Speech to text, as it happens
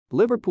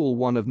Liverpool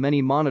one of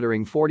many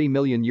monitoring €40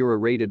 million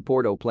rated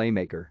Porto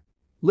playmaker.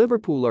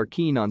 Liverpool are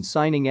keen on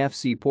signing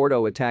FC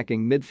Porto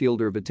attacking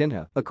midfielder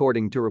Vitinha,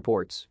 according to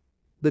reports.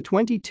 The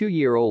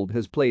 22-year-old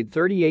has played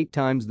 38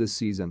 times this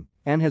season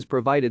and has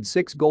provided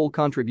 6 goal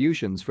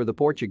contributions for the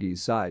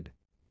Portuguese side.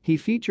 He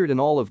featured in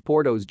all of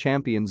Porto's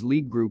Champions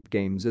League group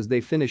games as they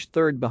finished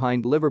third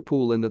behind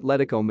Liverpool and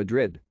Atletico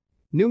Madrid.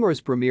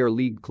 Numerous Premier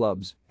League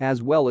clubs,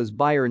 as well as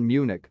Bayern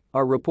Munich,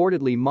 are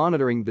reportedly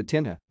monitoring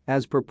Vitinha,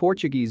 as per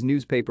Portuguese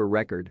newspaper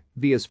Record,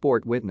 via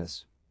Sport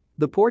Witness.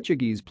 The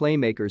Portuguese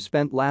playmaker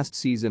spent last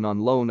season on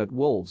loan at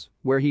Wolves,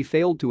 where he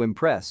failed to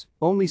impress,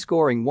 only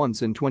scoring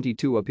once in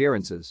 22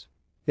 appearances.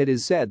 It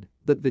is said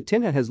that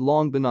Vitinha has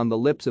long been on the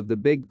lips of the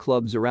big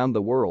clubs around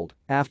the world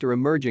after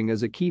emerging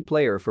as a key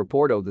player for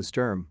Porto this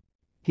term.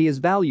 He is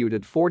valued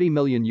at €40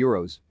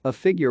 million, a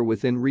figure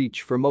within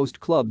reach for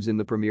most clubs in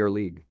the Premier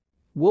League.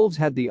 Wolves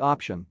had the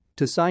option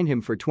to sign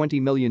him for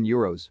 €20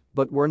 million,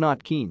 but were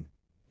not keen.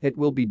 It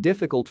will be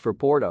difficult for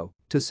Porto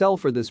to sell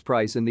for this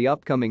price in the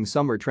upcoming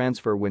summer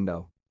transfer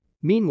window.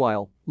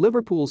 Meanwhile,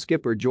 Liverpool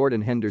skipper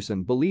Jordan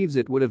Henderson believes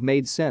it would have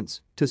made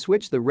sense to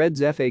switch the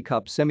Reds' FA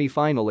Cup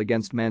semi-final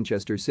against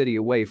Manchester City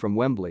away from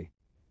Wembley.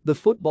 The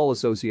Football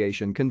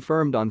Association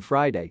confirmed on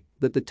Friday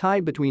that the tie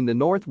between the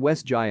North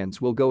West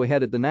Giants will go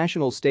ahead at the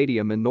National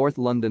Stadium in North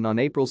London on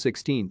April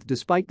 16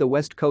 despite the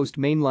West Coast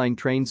mainline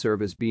train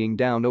service being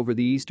down over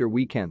the Easter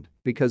weekend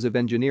because of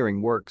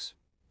engineering works.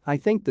 "I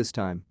think this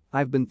time,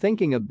 I've been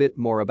thinking a bit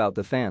more about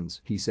the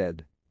fans," he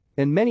said.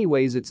 "In many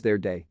ways it's their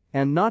day,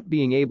 and not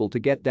being able to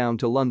get down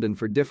to London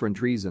for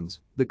different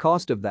reasons, the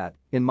cost of that,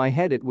 in my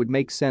head it would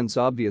make sense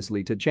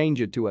obviously to change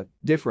it to a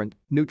different,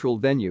 neutral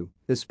venue,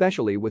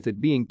 especially with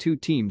it being 2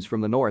 teams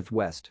from the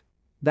Northwest.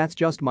 That's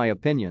just my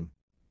opinion.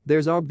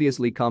 There's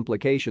obviously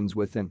complications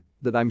within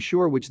that I'm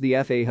sure which the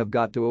FA have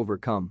got to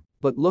overcome,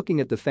 but looking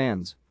at the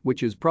fans,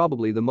 which is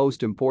probably the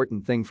most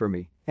important thing for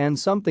me, and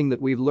something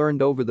that we've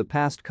learned over the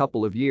past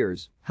couple of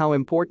years, how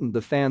important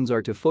the fans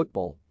are to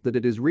football, that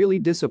it is really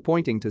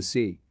disappointing to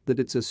see that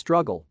it's a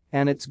struggle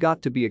and it's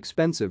got to be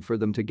expensive for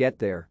them to get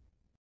there."